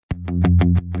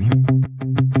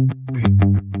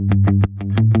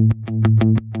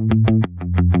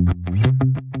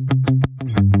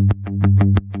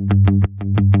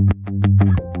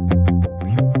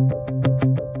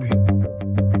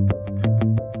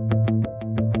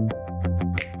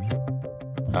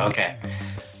Okay.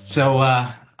 So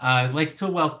I'd like to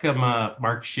welcome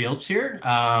Mark Shields here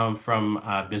from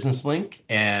Business Link,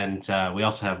 and we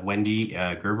also have Wendy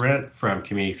Gerbrandt from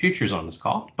Community Futures on this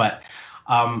call. But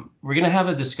we're going to have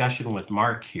a discussion with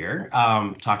Mark here,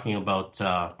 talking about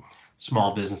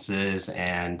small businesses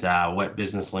and what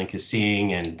Business Link is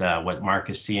seeing and what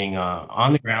Mark is seeing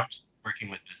on the ground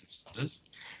working with businesses.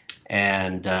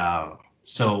 And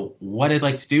so what I'd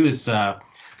like to do is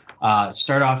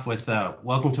start off with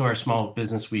welcome to our Small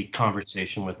Business Week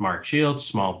conversation with Mark Shields,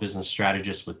 small business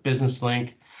strategist with Business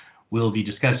Link. We'll be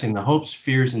discussing the hopes,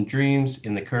 fears, and dreams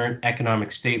in the current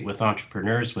economic state with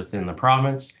entrepreneurs within the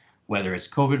province, whether it's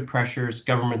COVID pressures,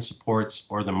 government supports,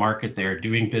 or the market they are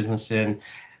doing business in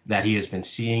that he has been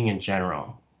seeing in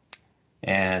general.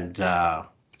 And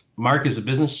Mark is a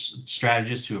business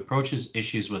strategist who approaches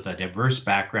issues with a diverse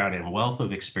background and wealth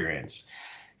of experience.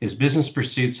 His business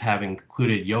pursuits have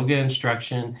included yoga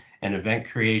instruction and event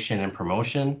creation and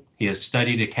promotion. He has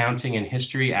studied accounting and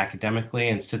history academically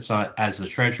and sits on as the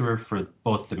treasurer for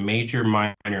both the Major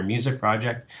Minor Music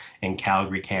Project and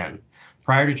Calgary Can.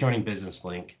 Prior to joining Business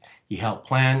Link, he helped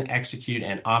plan, execute,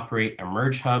 and operate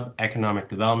Emerge Hub Economic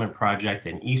Development Project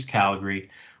in East Calgary,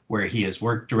 where he has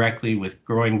worked directly with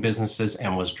growing businesses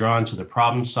and was drawn to the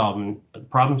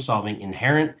problem-solving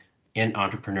inherent in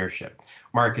entrepreneurship.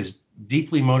 Mark is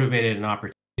deeply motivated an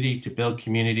opportunity to build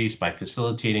communities by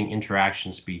facilitating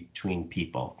interactions between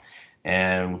people.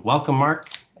 And welcome, Mark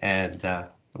and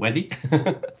Wendy.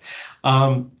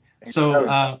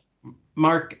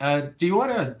 Mark, do you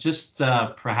want to just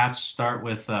perhaps start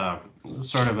with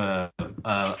sort of a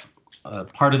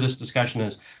part of this discussion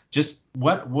is just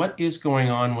what is going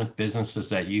on with businesses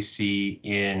that you see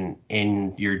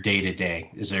in your day-to-day?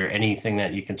 Is there anything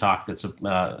that you can talk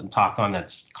on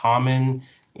that's common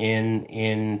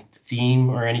in theme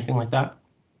or anything like that?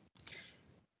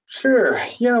 Sure.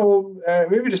 Yeah. Well,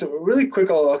 maybe just really quick.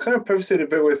 I'll kind of preface it a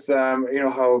bit with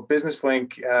how Business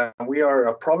Link. We are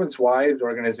a province-wide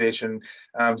organization,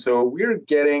 so we're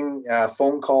getting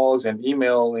phone calls and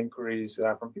email inquiries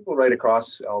from people right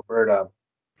across Alberta,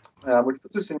 which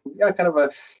puts us in kind of a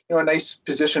nice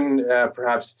position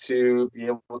perhaps to be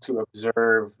able to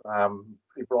observe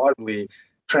pretty broadly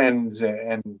trends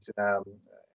and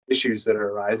issues that are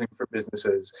arising for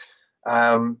businesses.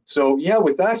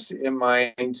 With that in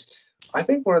mind, I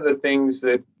think one of the things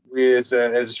that we as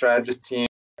a strategist team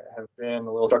have been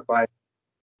a little struck by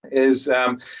is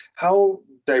how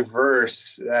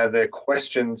diverse the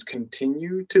questions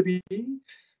continue to be.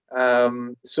 I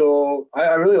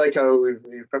really like how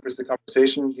we've prefaced the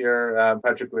conversation here,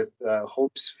 Patrick, with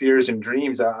hopes, fears, and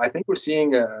dreams. I think we're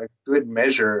seeing a good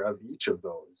measure of each of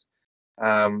those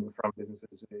from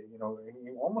businesses,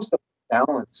 in almost a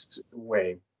balanced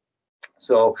way.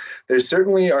 So there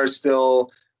certainly are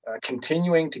still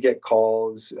continuing to get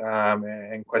calls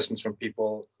and questions from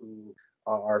people who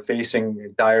are facing a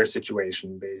dire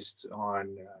situation based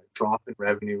on drop in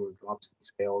revenue or drops in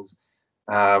sales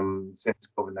since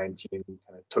COVID-19 kind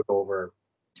of took over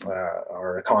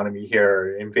our economy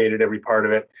here, invaded every part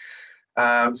of it.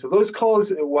 So those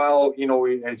calls, while,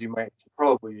 as you might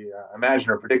probably imagine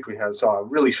or predict, we saw a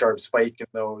really sharp spike in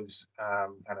those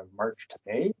kind of March to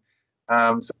May.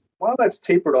 So while that's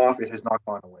tapered off, it has not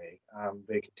gone away.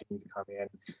 They continue to come in.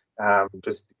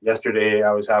 Just yesterday,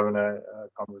 I was having a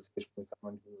conversation with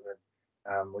someone who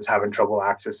was having trouble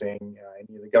accessing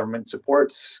any of the government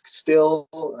supports still.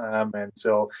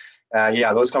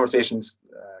 Those conversations,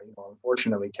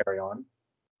 unfortunately carry on.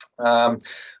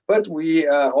 But we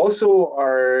also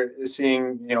are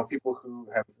seeing, people who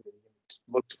have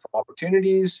looked for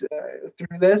opportunities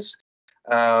through this.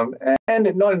 And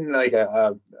not in like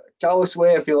a callous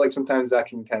way. I feel like sometimes that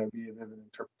can kind of be a bit of an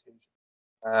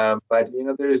interpretation. But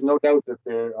there is no doubt that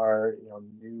there are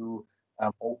new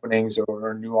openings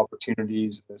or new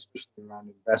opportunities, especially around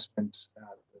investment that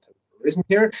have arisen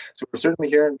here. So we're certainly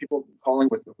hearing people calling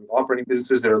with operating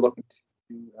businesses that are looking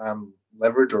to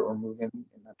leverage or move in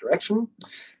that direction.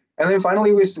 And then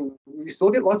finally, we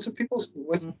still get lots of people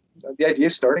with the idea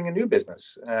of starting a new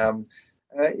business.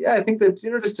 I think that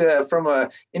just from a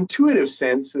intuitive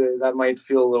sense, that might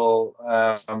feel a little,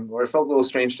 or it felt a little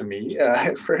strange to me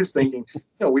at first, thinking,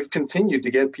 we've continued to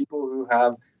get people who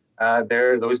have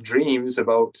those dreams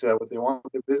about what they want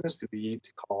their business to be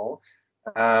to call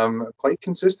quite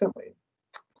consistently.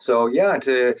 So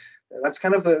that's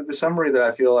kind of the summary that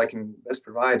I feel I can best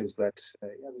provide is that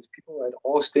there's people at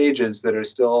all stages that are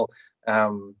still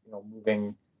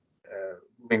moving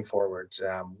forward.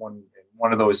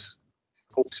 One of those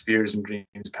hopes, fears, and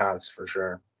dreams paths for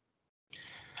sure.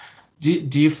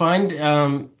 Do you find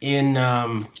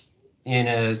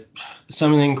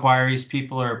some of the inquiries,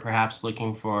 people are perhaps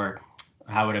looking for,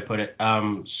 how would I put it,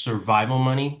 survival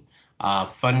money,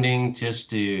 funding just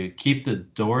to keep the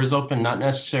doors open, not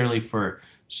necessarily for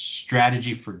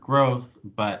strategy for growth,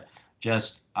 but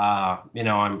just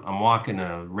I'm walking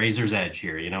a razor's edge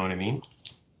here. You know what I mean?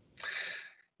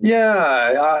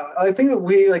 Yeah, I think that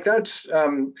we like that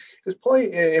is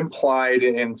probably implied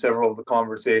in several of the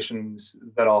conversations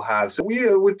that I'll have. So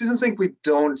we, with Business Link, we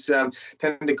don't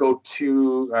tend to go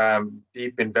too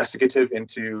deep investigative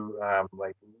into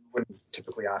like we wouldn't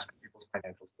typically ask people's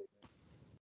financial statements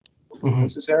Mm-hmm.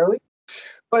 necessarily.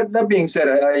 But that being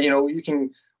said, you can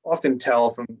often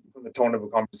tell from the tone of a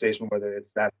conversation whether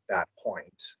it's that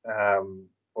point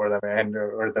for them, and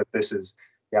or that this is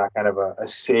kind of a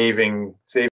saving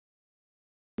situation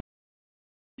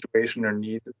or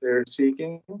need that they're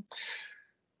seeking.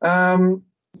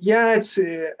 Yeah, it's.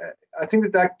 I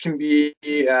think that can be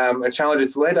a challenge.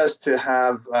 It's led us to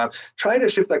have try to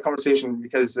shift that conversation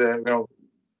because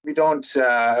we don't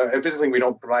at Business Link we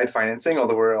don't provide financing,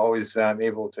 although we're always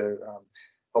able to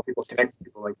help people connect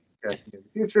people like Community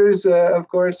Futures, of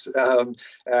course, and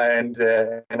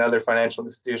other financial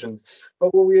institutions.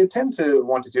 But what we tend to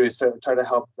want to do is to try to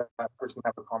help that person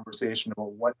have a conversation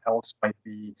about what else might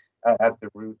be at the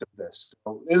root of this.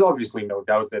 So there's obviously no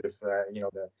doubt that if the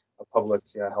a public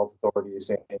health authority is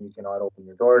saying you cannot open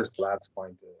your doors, that's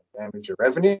going to damage your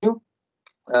revenue.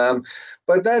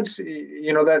 But that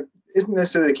isn't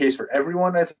necessarily the case for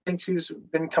everyone, I think, who's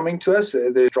been coming to us.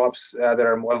 There's drops that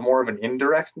are more of an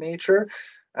indirect nature.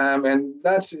 And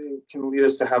that can lead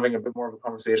us to having a bit more of a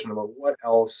conversation about what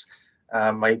else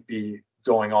might be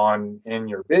going on in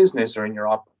your business or in your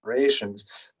operations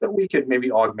that we could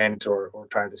maybe augment or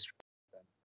try to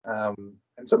strengthen.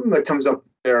 And something that comes up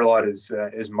there a lot is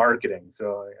marketing.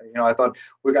 So I thought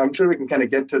I'm sure we can kind of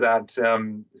get to that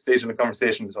stage in the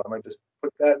conversation. So I might just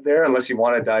put that there, unless you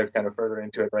want to dive kind of further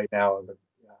into it right now. But,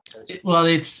 Well,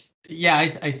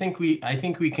 I think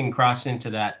we can cross into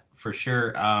that for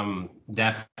sure.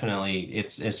 Definitely,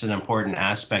 it's an important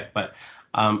aspect. But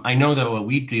I know that what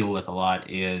we deal with a lot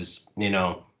is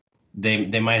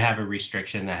they might have a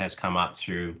restriction that has come up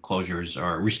through closures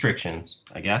or restrictions,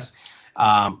 I guess.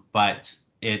 But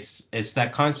it's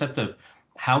that concept of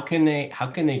how can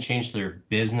they change their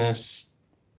business,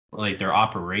 like their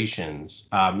operations,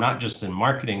 not just in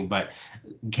marketing, but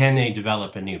can they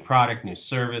develop a new product, new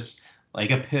service,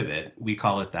 like a pivot? We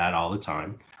call it that all the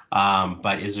time.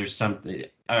 But is there something,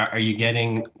 are you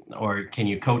getting, or can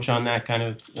you coach on that kind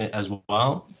of as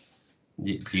well?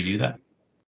 Do you do that?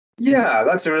 yeah,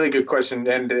 that's a really good question,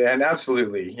 and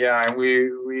absolutely, yeah, and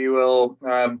we will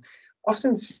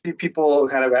often see people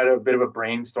kind of at a bit of a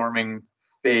brainstorming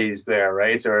phase there,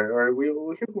 right? Or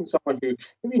we'll hear from someone who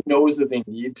maybe knows that they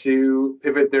need to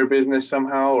pivot their business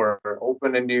somehow or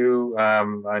open a new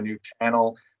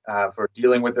channel for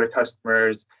dealing with their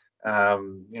customers,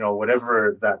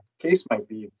 whatever that case might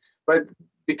be. But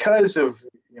because of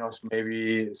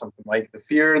maybe something like the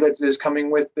fear that is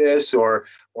coming with this, or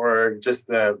just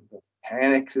the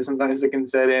panic that sometimes it can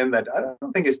set in, that I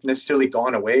don't think it's necessarily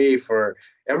gone away for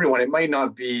everyone. It might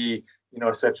not be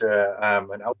such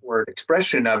an outward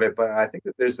expression of it, but I think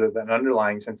that there's an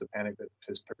underlying sense of panic that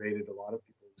has pervaded a lot of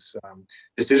people's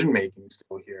decision making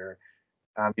still here,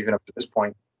 even up to this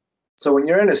point. So when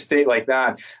you're in a state like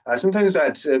that, sometimes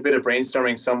that a bit of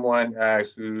brainstorming, someone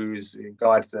who's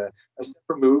got a step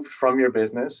removed from your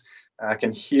business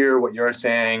can hear what you're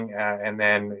saying, and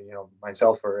then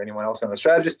myself or anyone else on the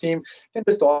strategist team can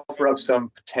just offer up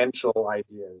some potential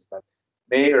ideas that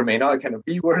may or may not kind of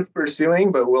be worth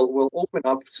pursuing, but we'll open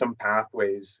up some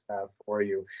pathways for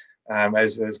you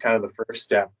as kind of the first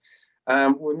step.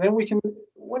 And then we can,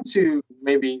 once you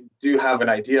maybe do have an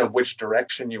idea of which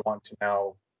direction you want to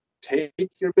now take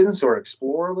your business or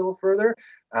explore a little further,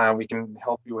 we can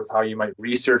help you with how you might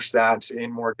research that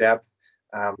in more depth.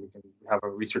 We can have a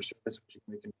research service, which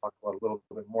we can talk about a little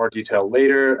bit more detail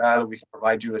later, that we can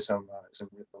provide you with some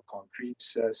real concrete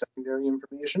secondary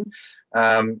information.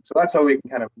 So that's how we can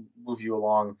kind of move you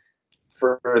along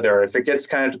further. If it gets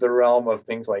kind of to the realm of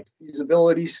things like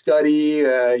feasibility study,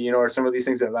 or some of these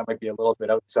things that might be a little bit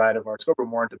outside of our scope, or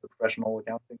more into the professional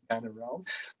accounting kind of realm.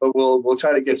 But we'll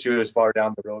try to get you as far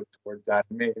down the road towards that.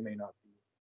 It may not be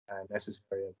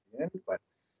necessary at the end, but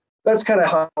that's kind of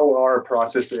how our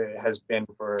process has been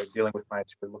for dealing with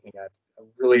clients who are looking at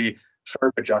really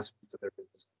sharp adjustments to their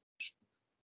business.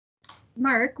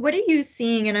 Mark, what are you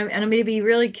seeing? And I'm going to be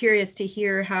really curious to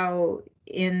hear how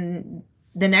in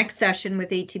the next session with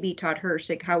ATB Todd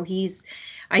Hirschig, how he's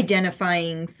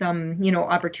identifying some,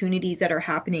 opportunities that are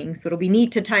happening. So it'll be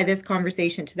neat to tie this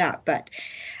conversation to that. But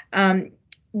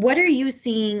what are you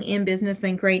seeing in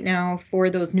BusinessLink right now for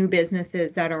those new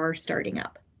businesses that are starting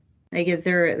up? Like, is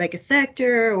there like a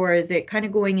sector, or is it kind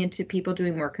of going into people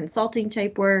doing more consulting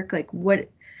type work? Like, what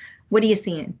are you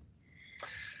seeing?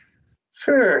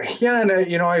 Sure. Yeah,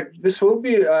 and this will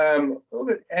be a little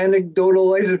bit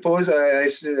anecdotal, I suppose. I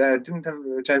didn't have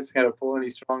a chance to kind of pull any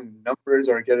strong numbers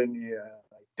or get any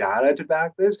data to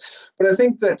back this, but I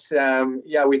think that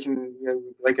yeah, we can.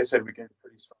 Like I said, we can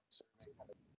pretty strong survey kind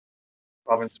of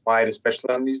province-wide,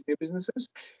 especially on these new businesses.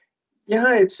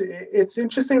 Yeah, it's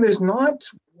interesting. There's not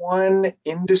one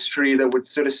industry that would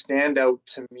sort of stand out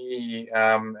to me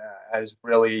as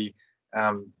really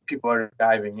people are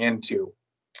diving into.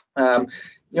 Um,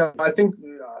 I think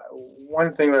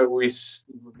one thing that we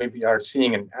maybe are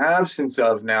seeing an absence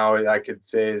of now, I could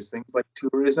say, is things like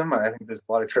tourism. I think there's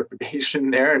a lot of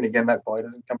trepidation there, and again, that probably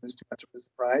doesn't come as too much of a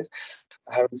surprise.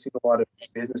 I haven't seen a lot of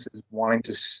businesses wanting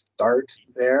to start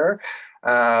there.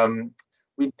 Um,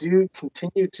 we do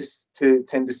continue to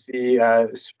tend to see a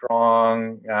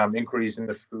strong increase in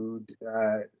the food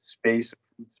space,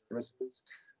 food services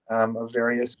of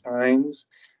various kinds.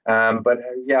 But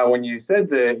yeah, when you said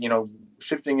that,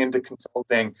 shifting into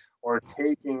consulting or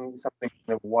taking something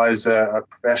that was a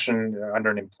profession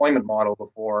under an employment model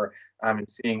before and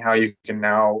seeing how you can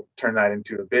now turn that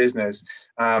into a business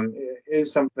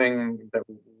is something that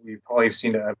we've probably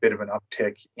seen a bit of an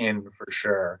uptick in for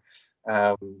sure.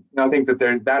 I think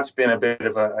that that's been a bit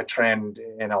of a trend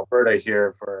in Alberta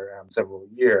here for several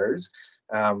years.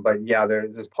 But yeah,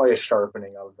 there's probably a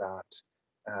sharpening of that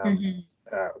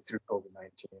through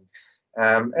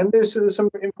COVID-19. And there's some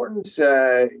important,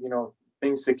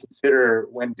 things to consider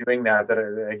when doing that. That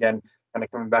are, again, kind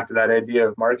of coming back to that idea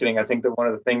of marketing. I think that one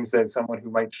of the things that someone who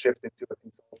might shift into a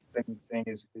consulting thing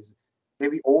is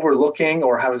maybe overlooking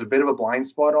or has a bit of a blind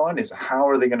spot on is how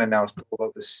are they going to now go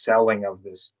about the selling of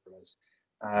this service,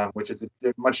 which is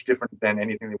much different than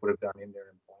anything they would have done in their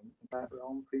employment in that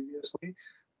realm previously.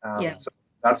 Yeah. So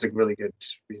that's a really good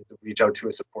reason to reach out to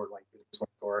a support like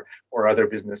BusinessLink or other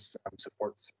business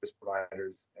support service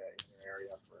providers in your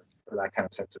area for that kind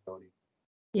of sensibility.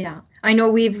 Yeah, I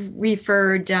know we've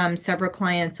referred several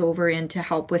clients over in to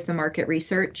help with the market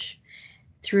research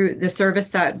through the service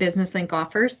that BusinessLink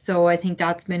offers. So I think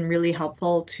that's been really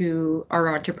helpful to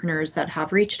our entrepreneurs that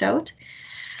have reached out.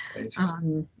 Right.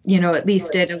 At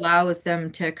least it allows them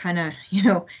to kind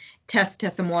of, test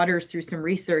some waters through some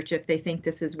research if they think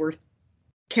this is worth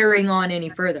carrying on any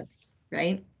further,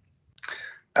 right?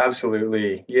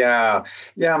 Absolutely. Yeah.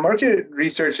 Yeah. Market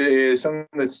research is something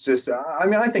that's just,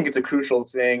 I think it's a crucial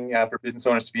thing for business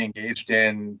owners to be engaged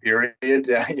in, period.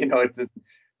 It's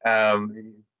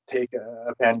take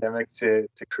a pandemic to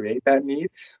create that need,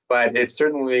 but it's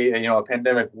certainly, a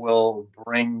pandemic will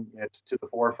bring it to the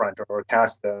forefront or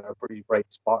cast a pretty bright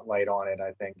spotlight on it,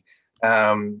 I think.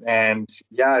 And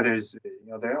yeah,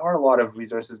 there are a lot of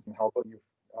resources that help you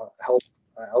help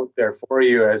out there for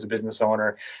you as a business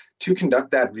owner to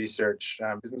conduct that research.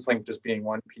 BusinessLink just being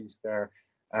one piece there,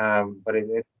 but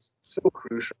it's so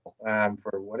crucial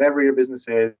for whatever your business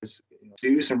is.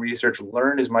 Do some research,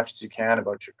 learn as much as you can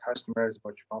about your customers,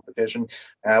 about your competition.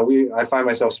 I find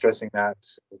myself stressing that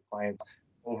with clients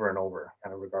over and over,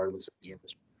 kind of regardless of the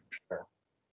industry. Sure.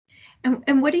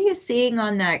 And what are you seeing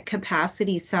on that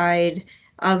capacity side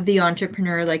of the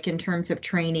entrepreneur, like in terms of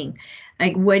training?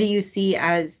 Like, what do you see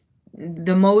as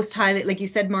the most highly, like you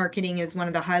said, marketing is one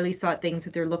of the highly sought things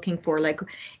that they're looking for. Like,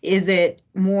 is it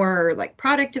more like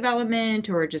product development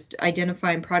or just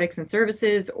identifying products and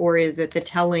services, or is it the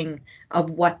telling of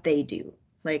what they do?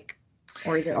 Like,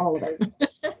 or is it all of it?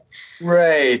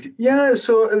 Right. Yeah.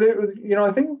 So,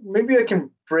 I think maybe I can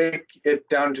break it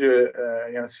down to,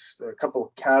 a couple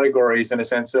of categories in a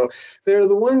sense. So they're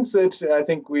the ones that I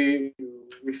think we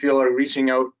feel are reaching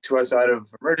out to us out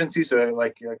of emergency. So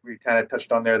like we kind of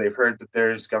touched on there, they've heard that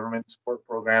there's government support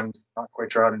programs, not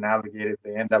quite sure how to navigate it.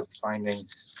 They end up finding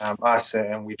us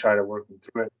and we try to work them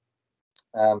through it.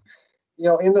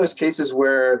 In those cases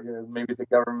where maybe the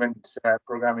government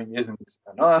programming isn't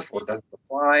enough or doesn't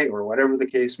apply or whatever the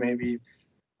case may be,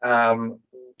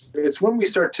 it's when we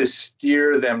start to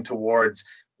steer them towards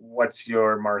what's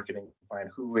your marketing plan,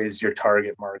 who is your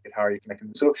target market, how are you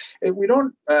connecting. So we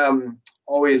don't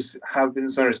always have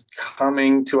business owners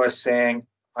coming to us saying,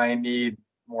 I need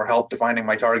more help defining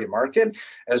my target market,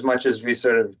 as much as we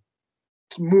sort of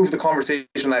move the conversation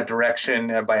in that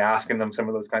direction by asking them some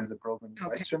of those kinds of probing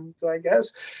questions, I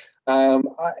guess. I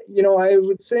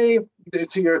would say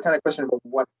to your kind of question about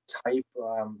what type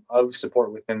of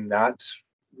support within that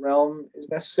realm is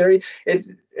necessary,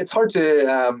 it's hard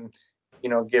to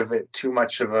give it too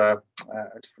much of a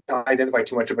identify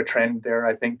too much of a trend there.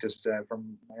 I think just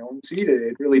from my own seat,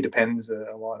 it really depends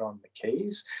a lot on the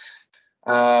case.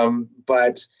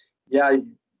 But yeah,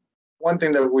 one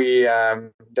thing that we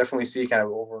definitely see kind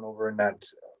of over and over in that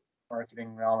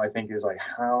marketing realm, I think, is like,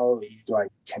 how do I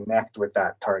connect with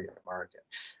that target market?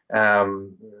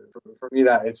 For me,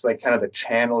 that it's like kind of the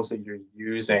channels that you're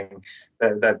using,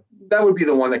 that would be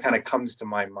the one that kind of comes to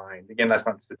my mind. Again, that's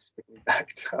not statistically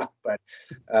backed up, but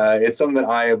it's something that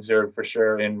I observe for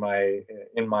sure in my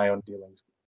own dealings.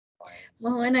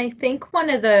 Well, and I think one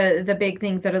of the big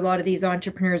things that a lot of these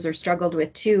entrepreneurs are struggled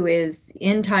with too is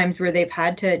in times where they've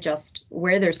had to adjust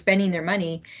where they're spending their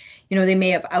money, they may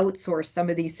have outsourced some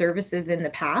of these services in the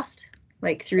past,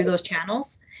 like through those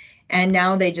channels, and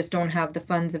now they just don't have the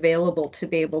funds available to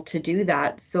be able to do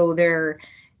that. So they're,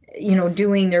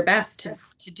 doing their best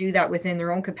to do that within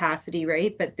their own capacity,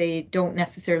 right? But they don't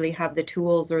necessarily have the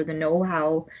tools or the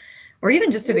know-how, or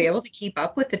even just to be able to keep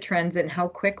up with the trends and how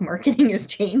quick marketing is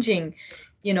changing,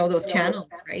 those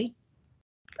channels, right?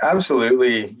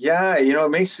 Absolutely. Yeah.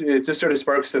 It just sort of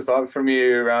sparks a thought for me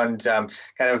around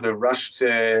kind of the rush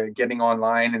to getting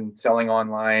online and selling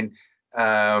online,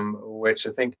 which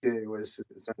I think it was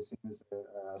sort of seen as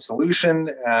a solution.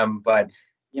 But,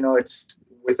 it's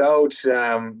without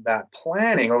that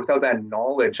planning, or without that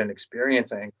knowledge and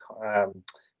experience and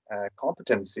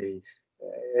competency,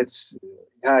 it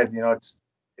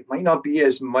might not be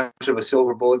as much of a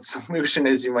silver bullet solution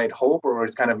as you might hope, or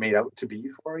it's kind of made out to be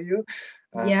for you.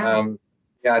 Yeah.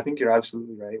 Yeah, I think you're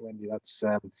absolutely right, Wendy. That's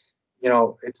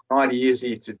it's not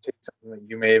easy to take something that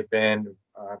you may have been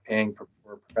paying for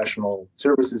professional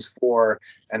services for,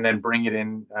 and then bring it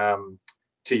in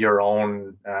to your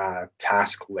own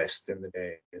task list in the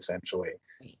day, essentially.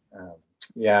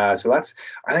 Yeah, so I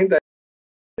think that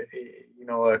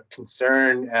a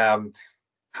concern.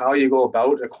 How you go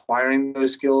about acquiring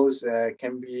those skills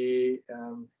can be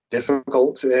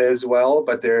difficult as well,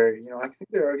 but I think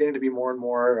there are going to be more and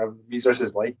more of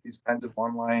resources like these kinds of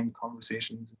online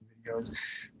conversations and videos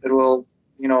that will,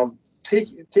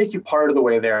 take you part of the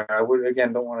way there. I would,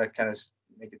 again, don't want to kind of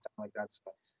make it sound like that's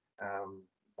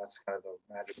kind of the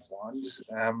magic wand,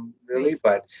 really,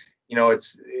 but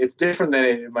it's different than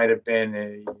it might have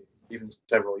been even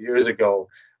several years ago.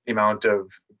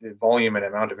 The volume and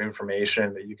amount of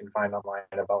information that you can find online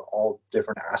about all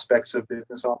different aspects of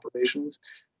business operations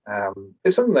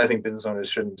is something that I think business owners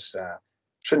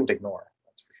shouldn't ignore.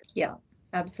 That's for sure. Yeah,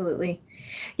 absolutely.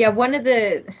 Yeah,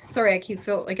 sorry, I keep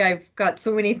feel like I've got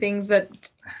so many things that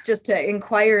just to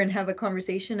inquire and have a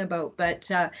conversation about.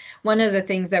 But one of the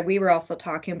things that we were also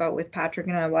talking about with Patrick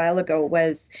and I a while ago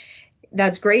was,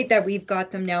 that's great that we've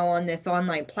got them now on this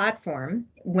online platform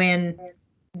when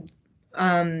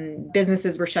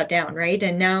businesses were shut down, right?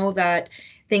 And now that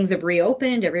things have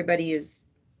reopened, everybody is,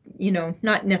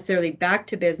 not necessarily back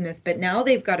to business, but now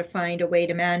they've got to find a way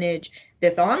to manage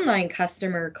this online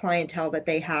customer clientele that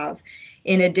they have,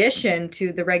 in addition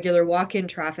to the regular walk-in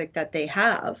traffic that they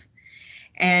have.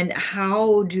 And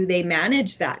how do they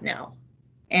manage that now?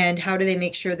 And how do they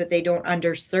make sure that they don't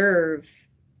underserve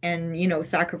and,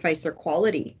 sacrifice their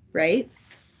quality, right?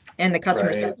 And the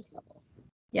customer service level.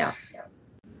 Yeah.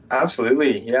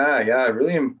 Absolutely. Yeah.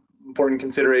 Really important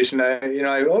consideration.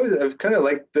 I've kind of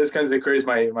liked this kinds of careers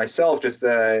myself, just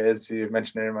as you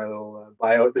mentioned in my little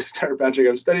bio at the start, Patrick.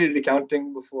 I've studied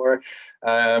accounting before.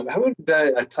 I haven't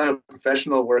done a ton of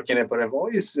professional work in it, but I've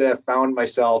always found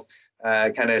myself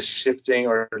kind of shifting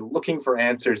or looking for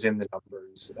answers in the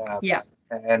numbers. Yeah.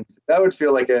 And that would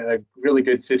feel like a really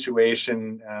good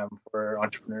situation for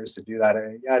entrepreneurs to do that.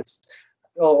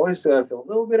 I'll always feel a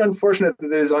little bit unfortunate that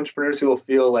there's entrepreneurs who will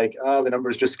feel like, the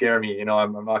numbers just scare me.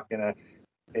 I'm not going to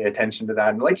pay attention to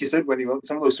that. And like you said, when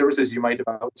some of those services you might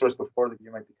have outsourced before that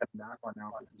you might be cutting back on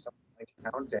now, something like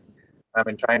accounting,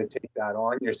 and trying to take that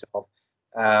on yourself,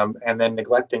 and then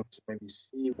neglecting to maybe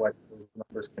see what those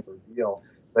numbers can reveal.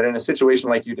 But in a situation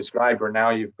like you described, where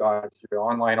now you've got your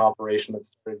online operation that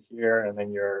started here, and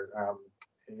then your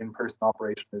in-person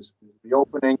operation is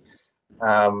reopening,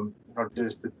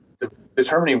 just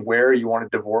determining where you want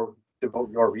to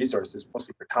devote your resources,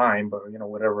 mostly your time, but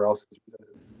whatever else is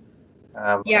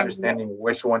understanding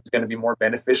which one's going to be more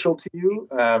beneficial to you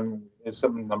is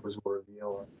something numbers will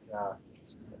reveal.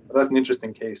 But that's an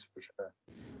interesting case for sure.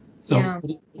 So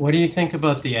what do you think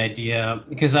about the idea?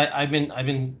 Because I've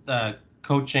been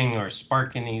coaching or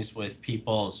sparking these with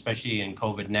people, especially in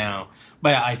COVID now,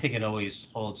 but I think it always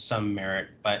holds some merit.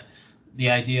 But the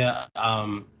idea,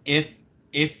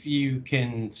 if you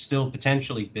can still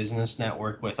potentially business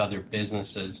network with other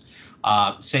businesses,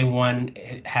 say one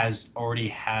already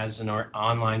has an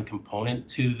online component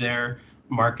to their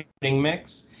marketing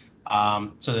mix,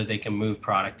 so that they can move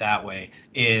product that way,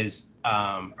 is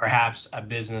perhaps a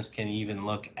business can even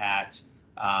look at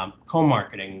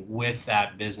co-marketing with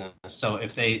that business. So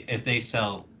if they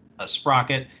sell a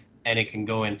sprocket and it can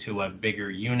go into a bigger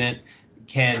unit,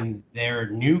 can their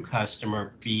new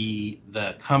customer be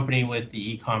the company with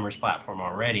the e-commerce platform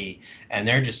already, and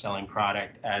they're just selling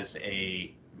product as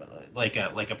a like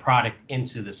a product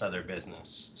into this other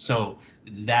business? So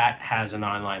that has an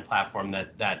online platform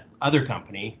that other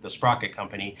company, the Sprocket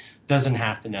company, doesn't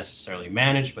have to necessarily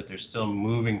manage, but they're still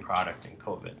moving product in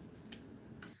COVID.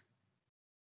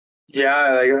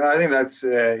 Yeah, I think that's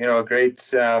a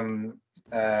great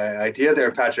idea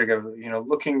there, Patrick, of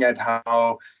looking at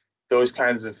how those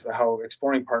kinds of how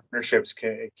exploring partnerships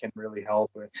can really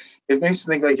help. It makes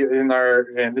me think, like, in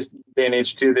this day and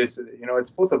age too, this it's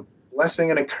both a blessing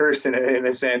and a curse in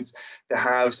a sense to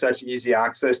have such easy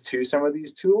access to some of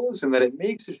these tools, and that it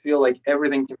makes it feel like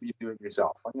everything can be do it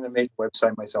yourself. I'm going to make a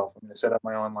website myself. I'm going to set up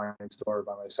my online store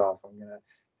by myself. I'm going to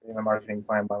do my marketing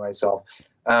plan by myself.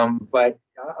 But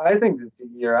I think that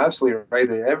you're absolutely right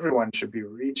that everyone should be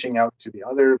reaching out to the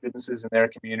other businesses in their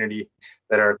community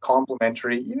that are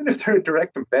complementary, even if they're a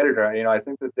direct competitor. I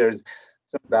think that there's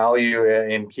some value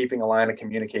in keeping a line of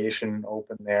communication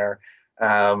open there.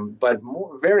 But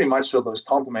very much so those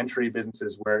complementary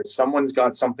businesses where someone's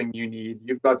got something you need,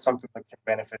 you've got something that can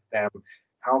benefit them.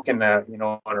 How can an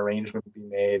arrangement be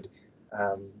made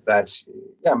that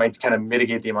might kind of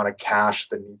mitigate the amount of cash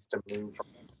that needs to move from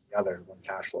one to the other when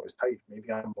cash flow is tight, maybe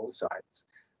on both sides.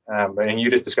 And you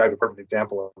just described a perfect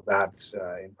example of that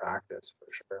in practice,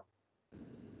 for sure.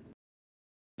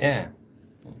 Yeah.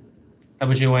 How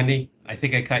about you, Wendy? I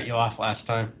think I cut you off last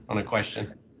time on a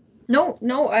question. No,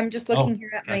 I'm just looking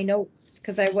here at okay. my notes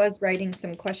because I was writing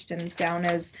some questions down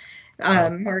as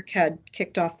Mark had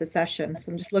kicked off the session. So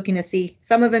I'm just looking to see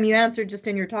some of them you answered just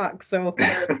in your talk. So,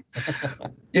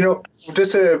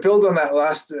 just to build on that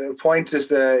last point,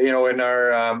 just in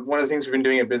our one of the things we've been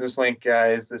doing at BusinessLink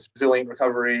is this resilient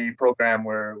recovery program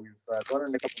where we've brought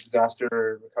in a couple of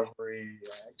disaster recovery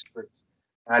experts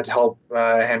to help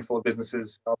a handful of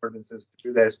businesses, businesses to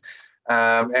do this,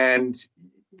 and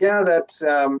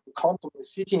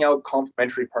seeking out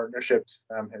complementary partnerships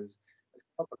has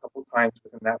come up a couple of times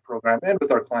within that program and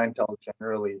with our clientele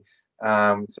generally.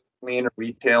 Certainly in a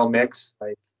retail mix,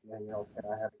 like can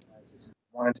I have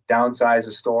wanted to downsize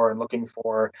a store and looking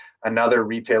for another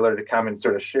retailer to come and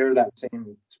sort of share that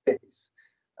same space,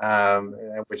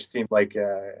 which seemed like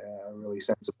a really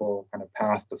sensible kind of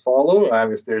path to follow.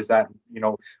 If there's that,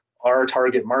 our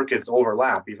target markets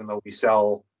overlap, even though we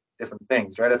sell different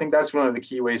things, right? I think that's one of the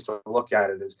key ways to look at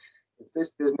it is if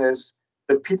this business,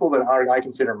 the people that I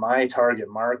consider my target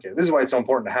market, this is why it's so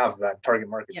important to have that target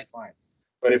market defined.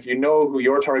 But if you know who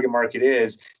your target market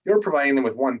is, you're providing them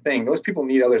with one thing. Those people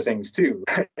need other things too,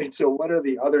 right? So what are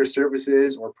the other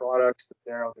services or products that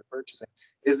they're out there purchasing?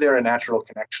 Is there a natural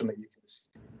connection that you can see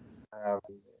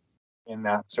in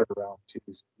that sort of realm too?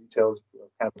 So retail is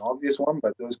kind of an obvious one,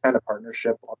 but those kind of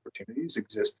partnership opportunities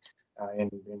exist in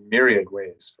myriad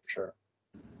ways, for sure.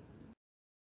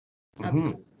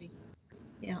 Absolutely.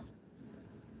 Yeah.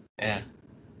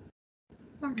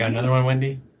 Got another one,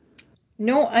 Wendy?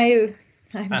 No, I'm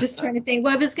just trying to think.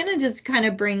 Well, I was going to just kind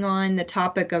of bring on the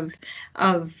topic of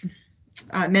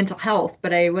mental health,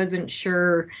 but I wasn't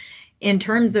sure in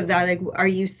terms of that. Like, are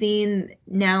you seeing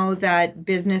now that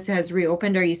business has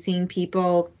reopened? Are you seeing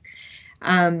people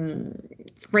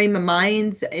frame of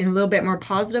minds in a little bit more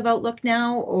positive outlook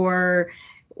now, or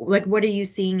like what are you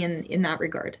seeing in that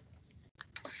regard?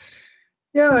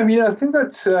 Yeah, I mean, I think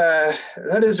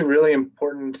that is a really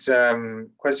important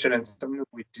question and something that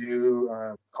we do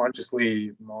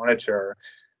consciously monitor.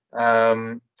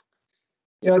 I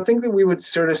think that we would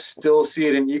sort of still see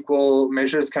it in equal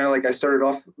measures, kind of like I started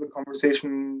off the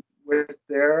conversation with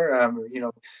there.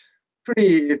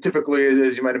 Pretty typically,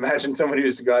 as you might imagine, somebody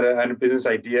who's got a business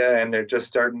idea and they're just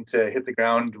starting to hit the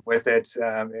ground with it,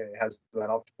 it has that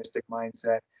optimistic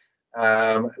mindset.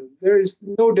 There's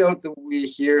no doubt that we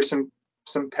hear some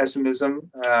pessimism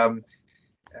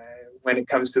when it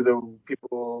comes to the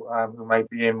people who might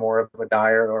be in more of a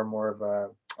dire or more of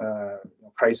a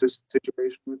crisis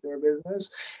situation with their business.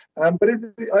 But I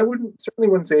certainly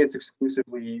wouldn't say it's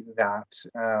exclusively that.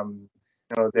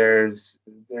 There is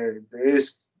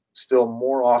still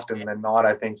more often than not,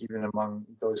 I think, even among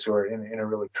those who are in a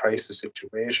really crisis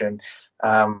situation,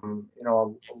 a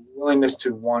willingness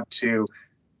to want to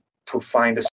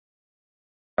find a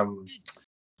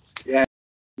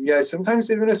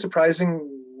sometimes even a surprising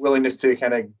willingness to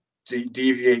kind of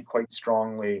deviate quite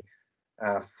strongly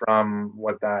from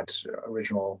what that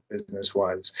original business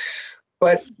was.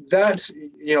 but that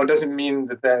doesn't mean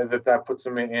that puts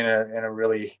them in a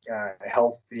really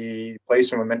healthy place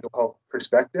from a mental health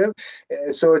perspective.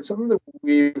 So it's something that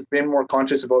we've been more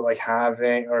conscious about, like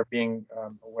having or being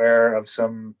aware of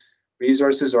some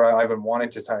resources, or I've been wanting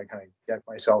to kind of get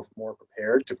myself more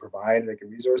prepared to provide like a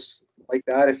resource like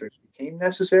that if it became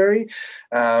necessary.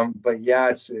 But yeah,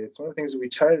 it's one of the things that we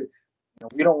try to.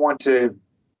 We don't want to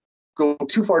go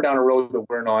too far down a road that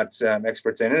we're not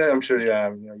experts in. And I'm sure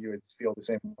you would feel the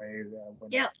same way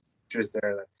when teachers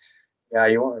there. That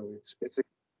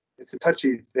it's a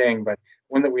touchy thing, but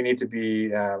one that we need to be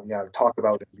talk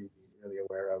about and be really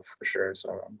aware of for sure.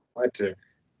 So I'm glad to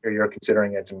hear you're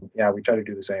considering it, and we try to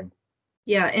do the same.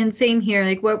 Yeah, and same here.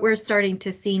 Like what we're starting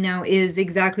to see now is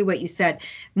exactly what you said,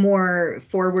 more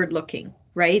forward looking,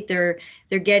 right? They're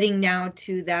getting now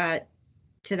to that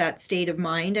state of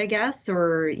mind, I guess,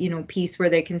 or peace where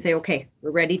they can say, okay,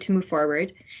 we're ready to move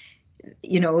forward.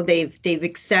 They've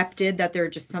accepted that there are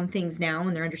just some things now,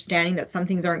 and they're understanding that some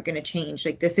things aren't going to change.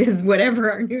 Like this is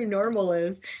whatever our new normal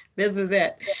is. This is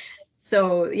it.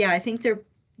 So yeah, I think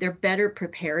they're better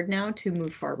prepared now to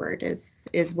move forward is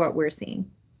what we're seeing.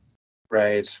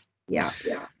 Right. Yeah.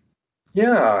 So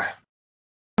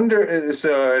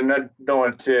I don't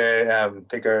want to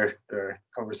take our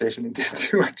conversation into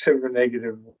too much of a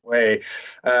negative way.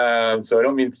 So I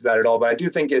don't mean that at all, but I do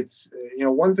think it's,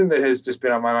 one thing that has just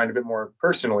been on my mind a bit more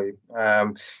personally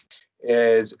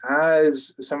is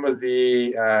as some of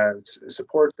the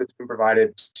support that's been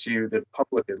provided to the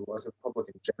public in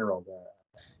general,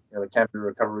 the Canada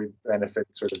Recovery Benefit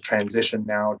sort of transition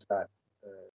now to that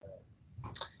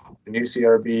the new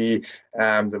CRB,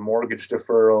 the mortgage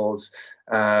deferrals.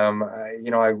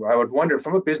 I would wonder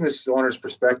from a business owner's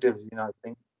perspective, I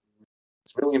think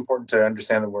it's really important to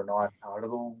understand that we're not out of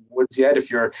the woods yet.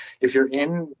 If you're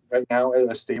in right now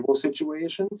a stable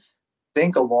situation,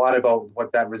 think a lot about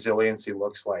what that resiliency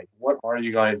looks like. What are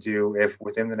you going to do if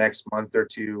within the next month or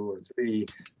 2 or 3,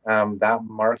 that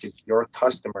market, your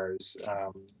customers,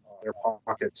 their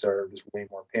pockets are just way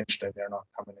more pinched and they're not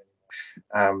coming in.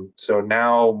 So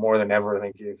now more than ever, I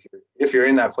think if you're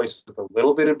in that place with a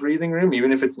little bit of breathing room,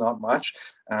 even if it's not much,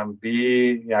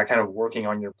 be kind of working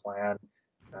on your plan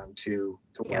to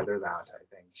weather that,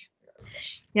 I think.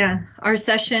 Yeah, our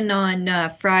session on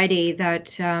Friday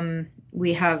that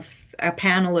we have a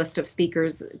panelist of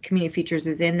speakers, Community Futures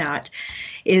is in that,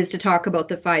 is to talk about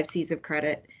the 5 C's of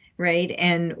credit, right?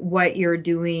 And what you're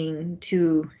doing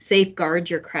to safeguard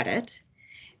your credit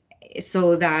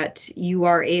so that you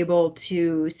are able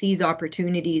to seize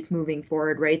opportunities moving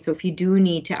forward, right? So if you do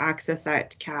need to access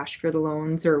that cash for the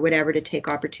loans or whatever to take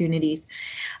opportunities.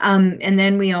 And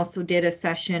then we also did a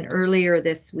session earlier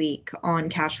this week on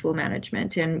cash flow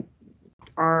management, and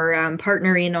our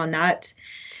partner in on that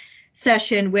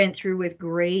session went through with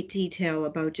great detail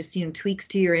about just tweaks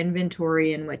to your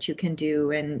inventory and what you can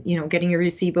do, and getting your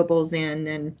receivables in,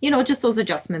 and just those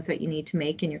adjustments that you need to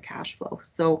make in your cash flow.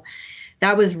 So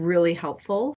that was really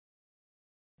helpful,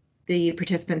 the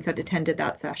participants that attended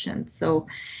that session. So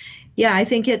yeah, I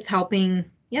think it's helping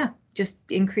just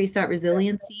increase that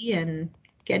resiliency and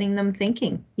getting them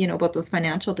thinking about those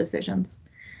financial decisions.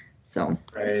 So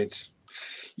right.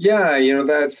 Yeah,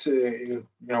 that's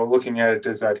looking at it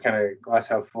as that kind of glass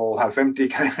half full, half empty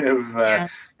kind of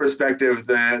perspective.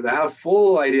 The half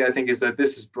full idea, I think, is that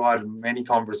this has brought many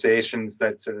conversations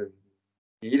that sort of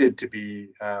needed to be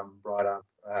brought up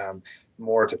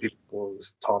more to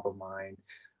people's top of mind.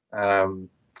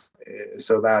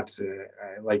 So that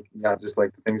just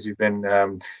like the things you've been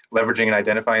leveraging and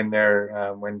identifying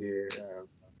there, Wendy,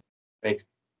 make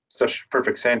such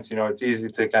perfect sense. It's easy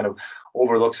to kind of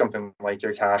overlook something like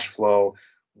your cash flow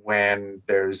when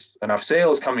there's enough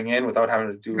sales coming in without having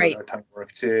to do a ton of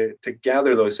work to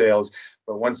gather those sales.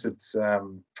 But once it's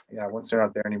once they're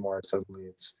not there anymore,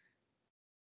 suddenly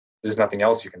there's nothing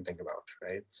else you can think about,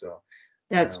 right? So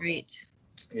that's great.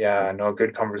 Yeah, no,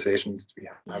 good conversations to be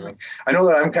having. I know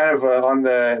that I'm kind of on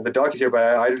the docket here,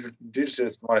 but I do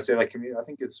just want to say, like, I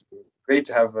think it's great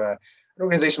to have an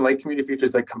organization like Community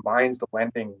Futures that combines the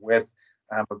lending with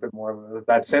a bit more of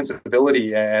that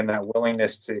sensibility and that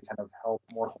willingness to kind of help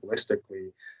more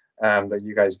holistically that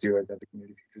you guys do at the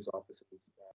Community Futures offices.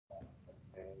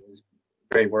 It's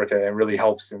great work and really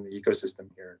helps in the ecosystem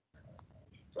here.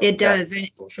 So, it does.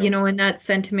 And that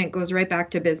sentiment goes right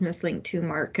back to Business Link too,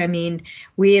 Mark. I mean,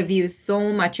 we have used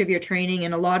so much of your training,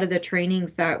 and a lot of the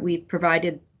trainings that we've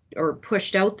provided or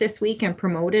pushed out this week and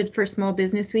promoted for Small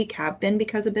Business Week have been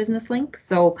because of Business Link.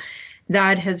 So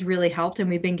that has really helped, and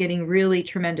we've been getting really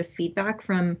tremendous feedback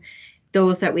from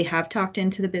those that we have talked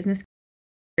into the business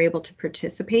are able to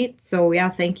participate. So yeah,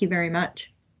 thank you very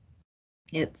much.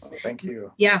 It's Thank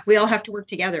you. yeah, we all have to work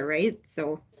together, right?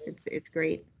 So it's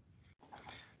great.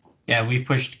 Yeah, we've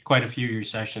pushed quite a few of your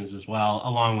sessions as well,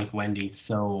 along with Wendy.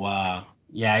 So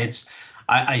yeah,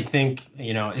 I think,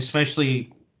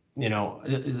 especially,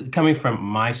 coming from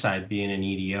my side, being an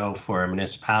EDO for a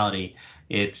municipality,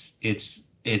 it's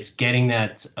getting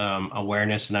that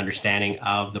awareness and understanding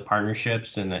of the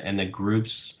partnerships and the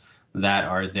groups that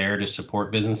are there to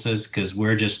support businesses, because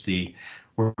we're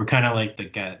kind of like the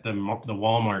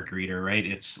Walmart greeter, right?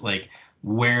 It's like,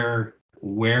 where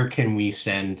can we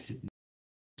send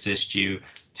assist you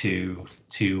to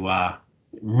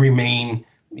remain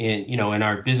in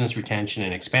our business retention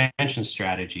and expansion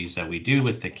strategies that we do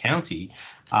with the county.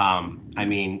 I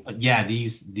mean, yeah,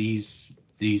 these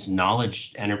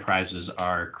knowledge enterprises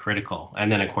are critical,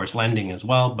 and then of course lending as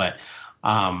well. But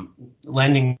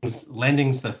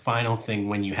lending's the final thing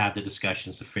when you have the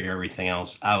discussions to figure everything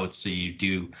else out. So you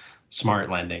do smart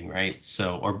lending, right?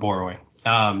 So, or borrowing.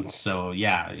 So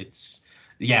yeah,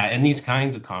 and these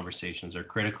kinds of conversations are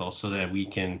critical so that we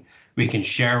can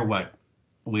share what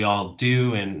we all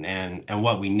do and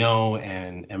what we know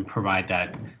and provide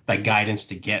that guidance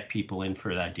to get people in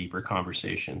for that deeper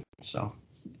conversation. So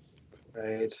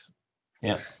Right.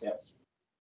 yeah.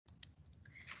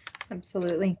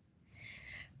 Absolutely.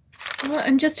 Well,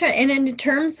 I'm just trying, and in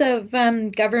terms of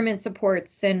government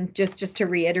supports, and just to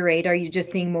reiterate, are you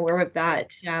just seeing more of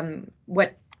that?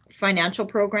 What financial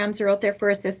programs are out there for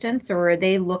assistance, or are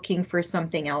they looking for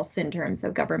something else in terms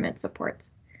of government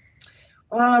supports?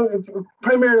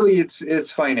 Primarily,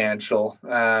 it's financial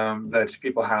that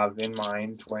people have in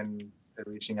mind when they're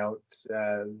reaching out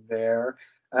there.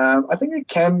 I think it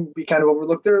can be kind of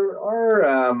overlooked. There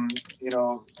are,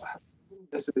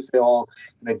 this is all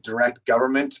in a direct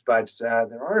government, but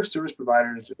there are service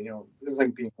providers, this is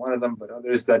like being one of them, but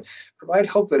others that provide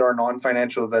help that are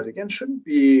non-financial that again shouldn't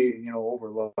be,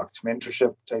 overlooked.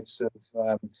 Mentorship types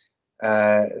of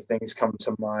things come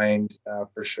to mind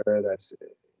for sure. That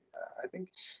I think,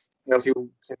 if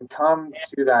you can come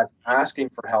to that asking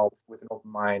for help with an open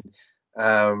mind,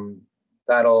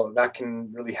 that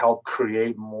can really help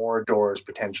create more doors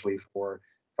potentially for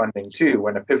funding too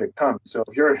when a pivot comes. So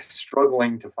if you're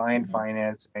struggling to find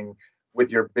financing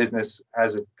with your business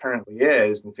as it currently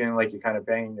is and feeling like you're kind of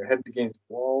banging your head against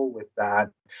the wall with that,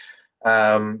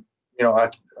 um,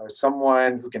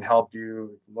 someone who can help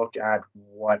you look at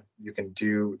what you can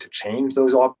do to change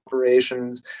those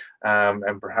operations,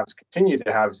 and perhaps continue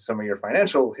to have some of your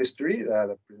financial history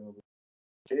that presumably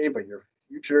okay, but your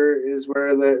future is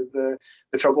where the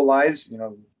trouble lies.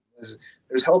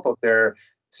 There's help out there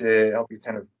to help you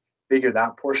kind of figure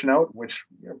that portion out, which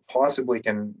possibly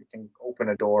can open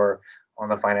a door on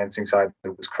the financing side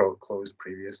that was closed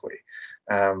previously.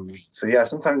 So yeah,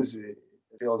 sometimes it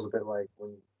feels a bit like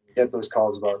when you get those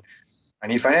calls about I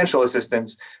need financial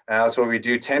assistance. That's why we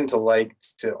do tend to like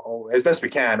to, as best we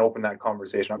can, open that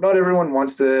conversation up. Not everyone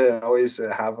wants to always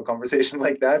have a conversation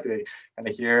like that. They kind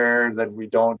of hear that we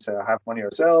don't have money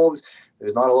ourselves.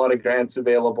 There's not a lot of grants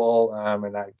available,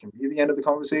 and that can be the end of the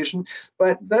conversation.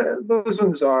 But those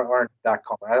ones aren't that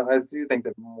common. I do think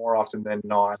that more often than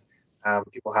not,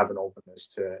 people have an openness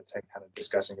to kind of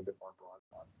discussing a bit more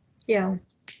broadly. Yeah.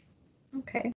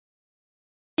 Okay.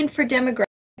 And for demographic,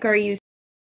 are you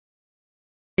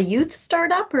a youth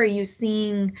startup, or are you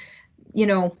seeing,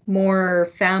 more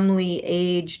family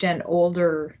aged and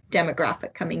older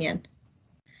demographic coming in?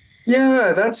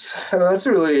 Yeah, that's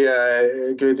a really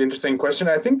good, interesting question.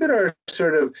 I think that our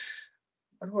sort of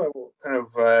what kind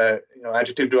of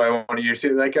adjective do I want to use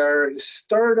here? Like our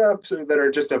startups that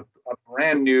are just a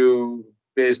brand new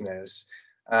business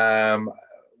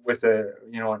with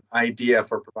an idea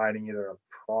for providing either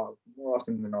more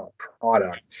often than not a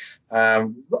product.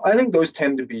 I think those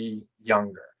tend to be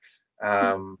younger.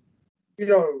 Um, you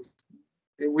know,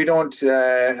 we don't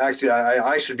actually.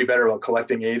 I should be better about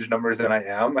collecting age numbers than I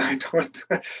am. I don't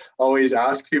always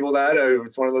ask people that.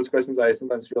 It's one of those questions I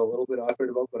sometimes feel a little bit awkward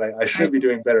about, but I should be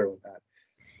doing better with that.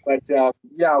 But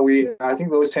yeah, I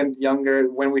think those tend younger.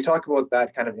 When we talk about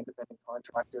that kind of independent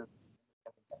contractor,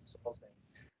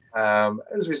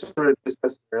 as we sort of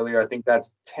discussed earlier, I think that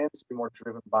tends to be more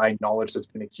driven by knowledge that's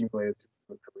been accumulated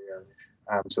through a career.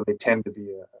 So they tend to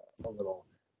be a little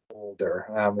older.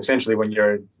 Essentially,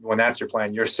 when that's your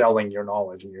plan, you're selling your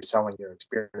knowledge and you're selling your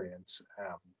experience.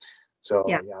 So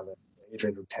yeah, the age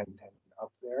range would tend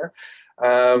up there.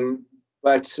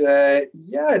 But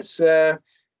yeah,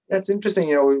 it's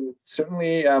interesting.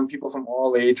 Certainly people from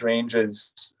all age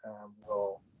ranges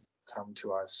will come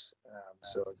to us.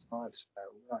 So it's not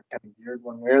we're not kind of geared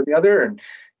one way or the other, and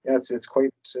yeah, it's quite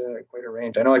a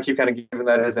range. I know I keep kind of giving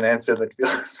that as an answer that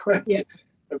feels like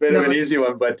a bit of an easy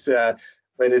one, but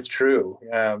it's true.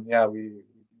 Yeah, we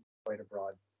quite a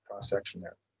broad cross section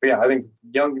there. But yeah, I think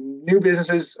new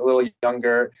businesses, a little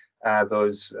younger,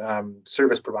 those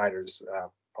service providers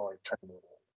probably trend a little.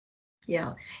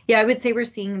 Yeah, I would say we're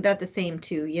seeing that the same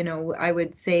too. I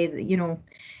would say that,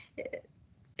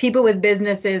 people with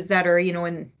businesses that are,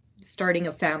 in starting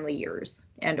of family years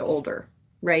and older,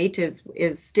 right, is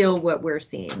still what we're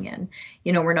seeing. And,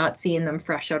 we're not seeing them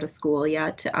fresh out of school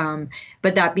yet.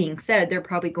 But that being said, they're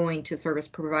probably going to service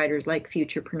providers like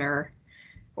Futurepreneur,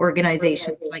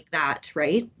 organizations like that,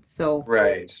 right? So.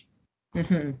 Right.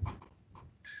 Mm-hmm.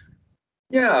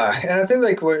 Yeah, and I think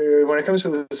like when it comes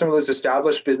to some of those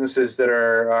established businesses that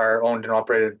are owned and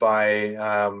operated by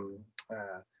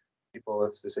people,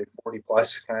 let's just say 40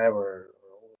 plus kind of, or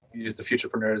use the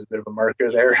Futurepreneur as a bit of a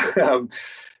marker there,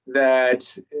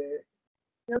 that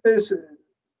there's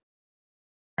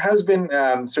has been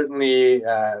certainly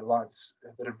lots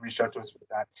that have reached out to us with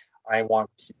that. I want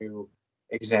to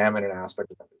examine an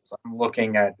aspect of this. I'm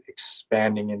looking at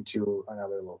expanding into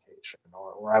another location,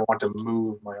 or I want to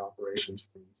move my operations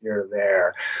from here to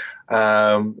there.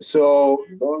 So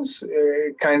those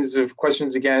kinds of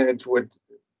questions, again, it would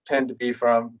tend to be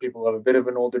from people of a bit of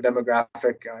an older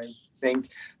demographic, I think,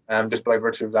 just by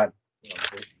virtue of that,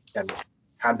 again,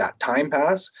 had that time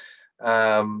pass.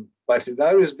 But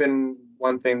that has been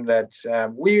one thing that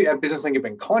we at BusinessLink have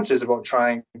been conscious about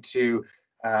trying to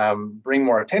bring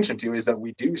more attention to, is that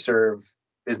we do serve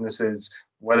businesses,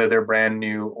 whether they're brand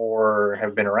new or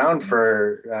have been around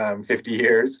for 50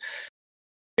 years.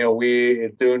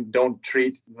 We don't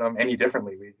treat them any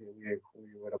differently. We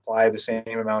would apply the same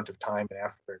amount of time and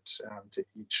effort to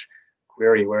each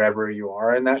query wherever you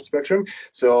are in that spectrum.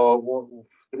 So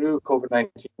through COVID-19,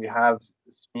 we have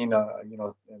seen,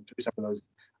 through some of those,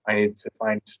 I need to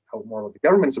find out more what the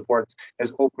government supports,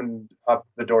 has opened up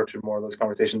the door to more of those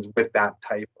conversations with that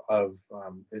type of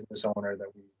business owner that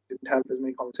we didn't have as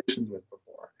many conversations with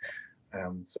before.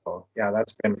 So yeah,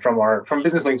 that's been from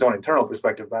BusinessLink's own internal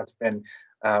perspective, that's been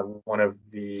one of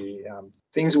the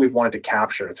things we've wanted to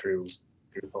capture through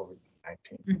COVID-19.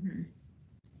 Mm-hmm.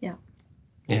 Yeah.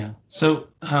 Yeah. So,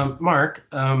 Mark,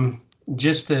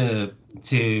 just to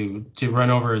run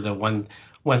over the one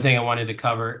thing I wanted to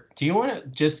cover, do you want to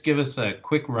just give us a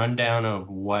quick rundown of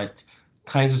what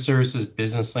kinds of services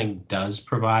BusinessLink does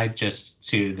provide, just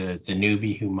to the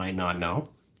newbie who might not know?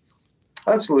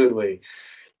 Absolutely.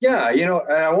 Yeah, and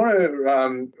I want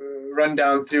to run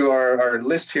down through our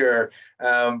list here.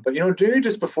 But doing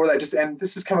just before that, and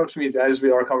this has come up to me as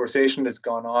our conversation has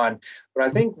gone on. But I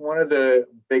think one of the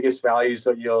biggest values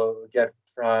that you'll get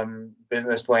from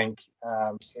BusinessLink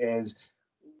is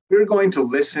we're going to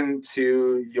listen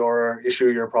to your issue,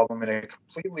 your problem in a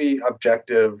completely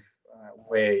objective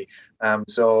way.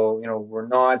 So we're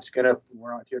not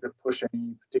here to push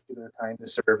any particular kind of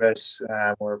service.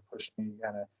 We're pushing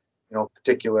kind of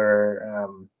particular,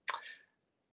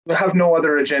 have no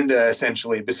other agenda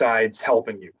essentially besides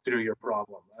helping you through your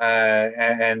problem.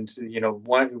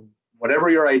 Whatever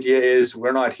your idea is,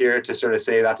 we're not here to sort of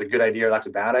say that's a good idea or that's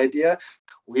a bad idea.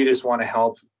 We just want to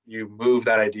help you move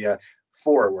that idea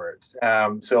forward.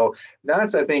 So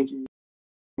that's, I think,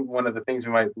 one of the things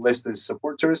we might list as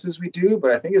support services we do,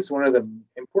 but I think it's one of the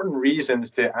important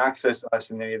reasons to access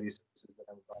us in any of these services that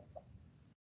I'm talking about.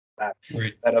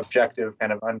 That objective,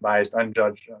 kind of unbiased,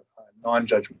 unjudged,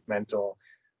 non-judgmental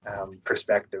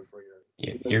perspective for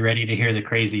your. You're ready to hear the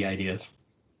crazy ideas.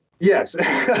 Yes,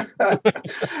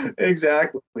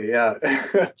 exactly. Yeah.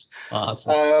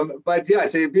 Awesome. But yeah,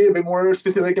 so be a bit more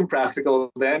specific and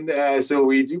practical then. So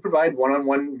we do provide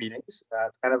one-on-one meetings.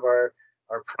 That's kind of our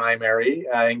primary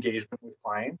engagement with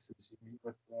clients. Is you meet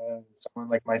with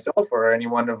someone like myself or any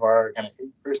one of our kind of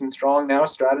 8-person strong now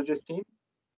strategist team.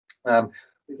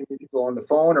 We can meet people on the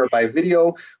phone or by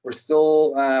video. We're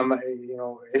still,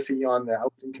 iffy on the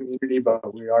outing community,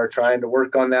 but we are trying to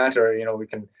work on that. Or we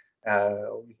can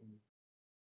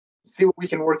see what we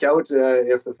can work out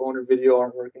if the phone or video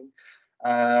aren't working.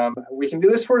 We can do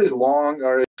this for as long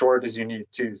or as short as you need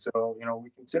to. So we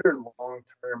consider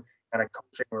long-term kind of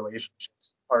coaching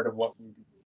relationships part of what we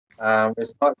do.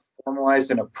 It's not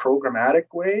formalized in a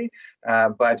programmatic way,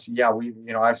 but yeah,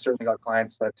 I've certainly got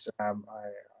clients that I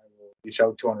reach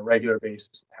out to on a regular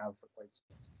basis and have for quite some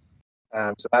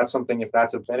time. So that's something, if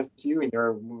that's of benefit to you and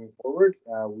you're moving forward,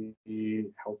 we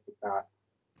help with that.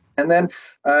 And then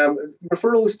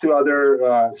referrals to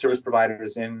other service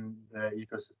providers in the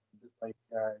ecosystem. like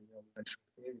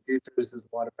Community Futures. There's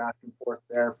a lot of back and forth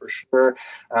there for sure.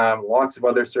 Lots of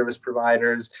other service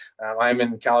providers. I'm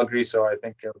in Calgary, so I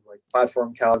think of like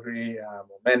Platform Calgary,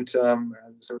 Momentum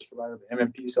as a service provider, the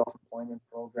MMP Self-Employment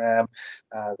Program,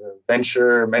 the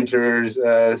Venture Mentors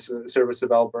Service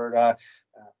of Alberta,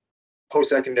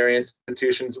 post-secondary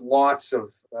institutions, lots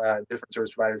of different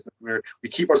service providers that we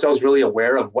keep ourselves really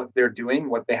aware of what they're doing,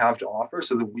 what they have to offer,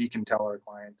 so that we can tell our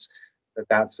clients that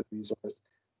that's a resource.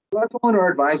 So that's all in our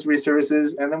advisory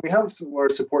services. And then we have some more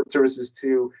support services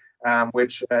too,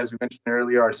 which, as we mentioned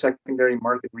earlier, are secondary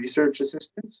market research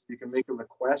assistance. You can make a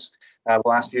request.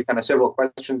 We'll ask you kind of several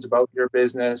questions about your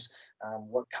business,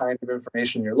 what kind of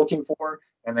information you're looking for.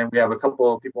 And then we have a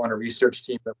couple of people on a research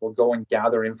team that will go and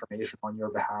gather information on your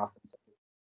behalf.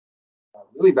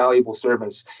 Really valuable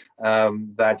service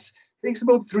that takes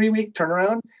about 3-week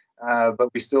turnaround. But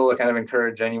we still kind of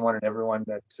encourage anyone and everyone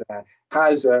that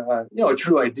has a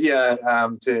true idea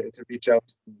to reach out.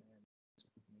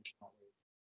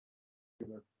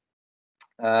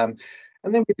 And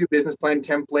then we do business plan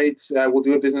templates. We'll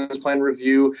do a business plan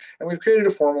review, and we've created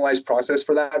a formalized process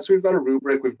for that. So we've got a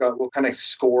rubric. We'll kind of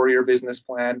score your business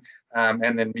plan,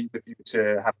 and then meet with you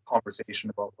to have a conversation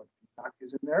about what feedback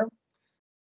is in there.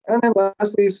 And then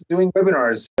lastly, is doing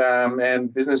webinars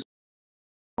and business.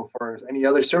 For any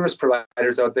other service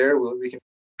providers out there, we can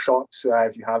workshops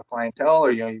if you have clientele,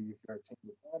 or if you're a team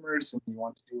of plumbers and you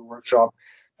want to do a workshop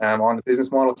on the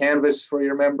business model canvas for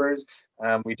your members.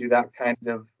 We do that kind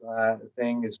of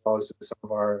thing, as well as some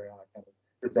of our kind of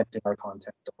presenting our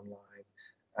content online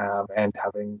and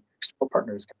having external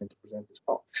partners come in to present as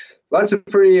well. So that's a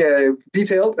pretty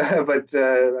detailed, but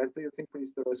I think pretty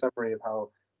thorough summary of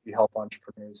how we help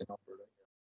entrepreneurs in Alberta.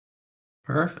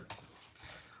 Perfect.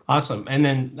 Awesome. And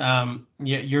then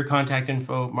your contact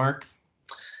info, Mark?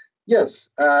 Yes.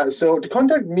 So to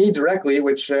contact me directly,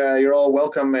 which you're all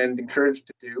welcome and encouraged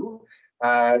to do,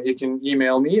 you can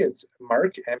email me. It's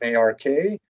Mark,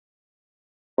 M-A-R-K,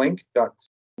 link dot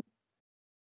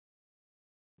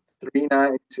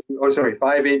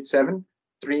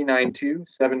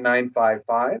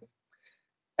 587-392-7955.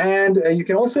 And you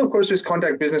can also, of course, just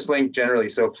contact BusinessLink generally.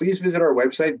 So please visit our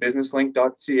website,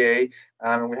 businesslink.ca.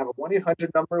 And we have a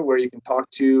 1-800 number where you can talk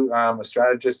to a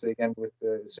strategist, again, with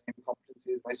the same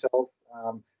competency as myself.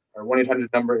 Our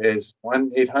 1-800 number is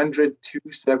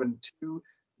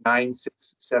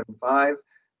 1-800-272-9675,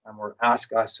 or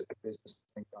ask us at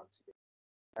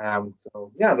businesslink.ca.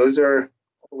 So yeah, those are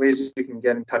ways you can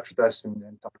get in touch with us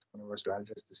and talk to one of our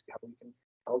strategists to see how we can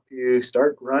help you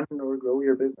start, run, or grow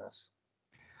your business.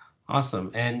 Awesome.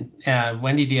 And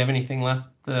Wendy, do you have anything left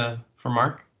for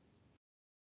Mark?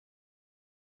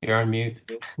 You're on mute.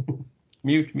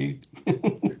 mute.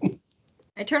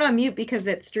 I turn on mute because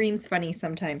it streams funny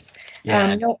sometimes.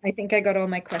 Yeah. No, I think I got all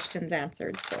my questions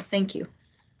answered. So thank you.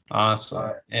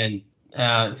 Awesome. And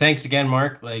thanks again,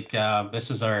 Mark. This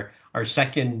is our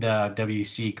second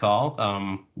WC call.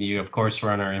 You, of course,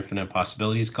 were on our Infinite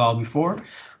Possibilities call before.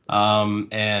 So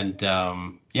I'd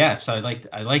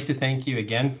like to thank you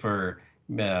again for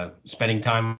spending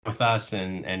time with us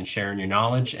and sharing your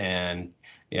knowledge and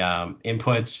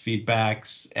inputs,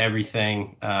 feedbacks,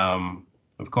 everything.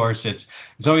 Of course, it's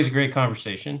always a great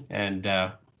conversation. And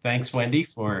thanks, Wendy,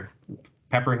 for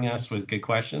peppering us with good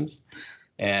questions.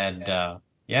 And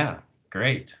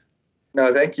great.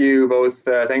 No, thank you both.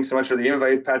 Thanks so much for the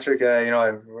invite, Patrick. I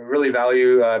really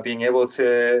value being able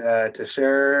to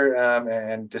share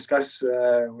and discuss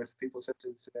with people such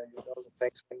as yourselves. And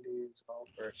thanks, Wendy, as well,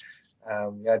 for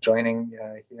joining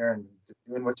here and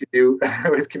doing what you do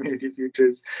with Community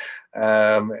Futures.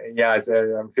 I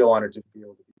feel honored to be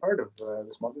able to be part of the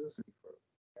Small Business Week for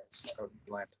out in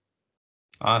the land.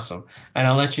 Awesome. And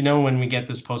I'll let you know when we get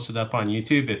this posted up on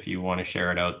YouTube if you want to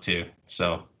share it out too.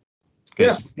 So.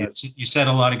 Because you said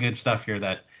a lot of good stuff here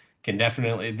that can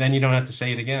definitely, then you don't have to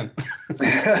say it again.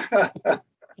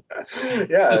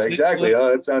 Yeah, exactly. Oh,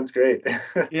 that sounds great.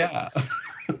 Yeah.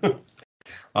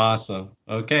 Awesome.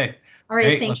 Okay. All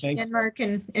right. Thanks again, Mark,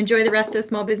 and enjoy the rest of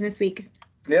Small Business Week.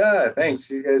 Yeah,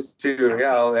 thanks. You guys too.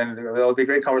 Yeah, and there'll be a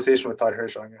great conversation with Todd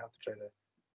Herschel. I'm going to have to try to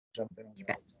jump in. You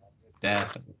bet.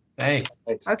 Definitely. Thanks.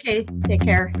 Okay. Take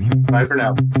care. Bye for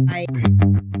now. Bye.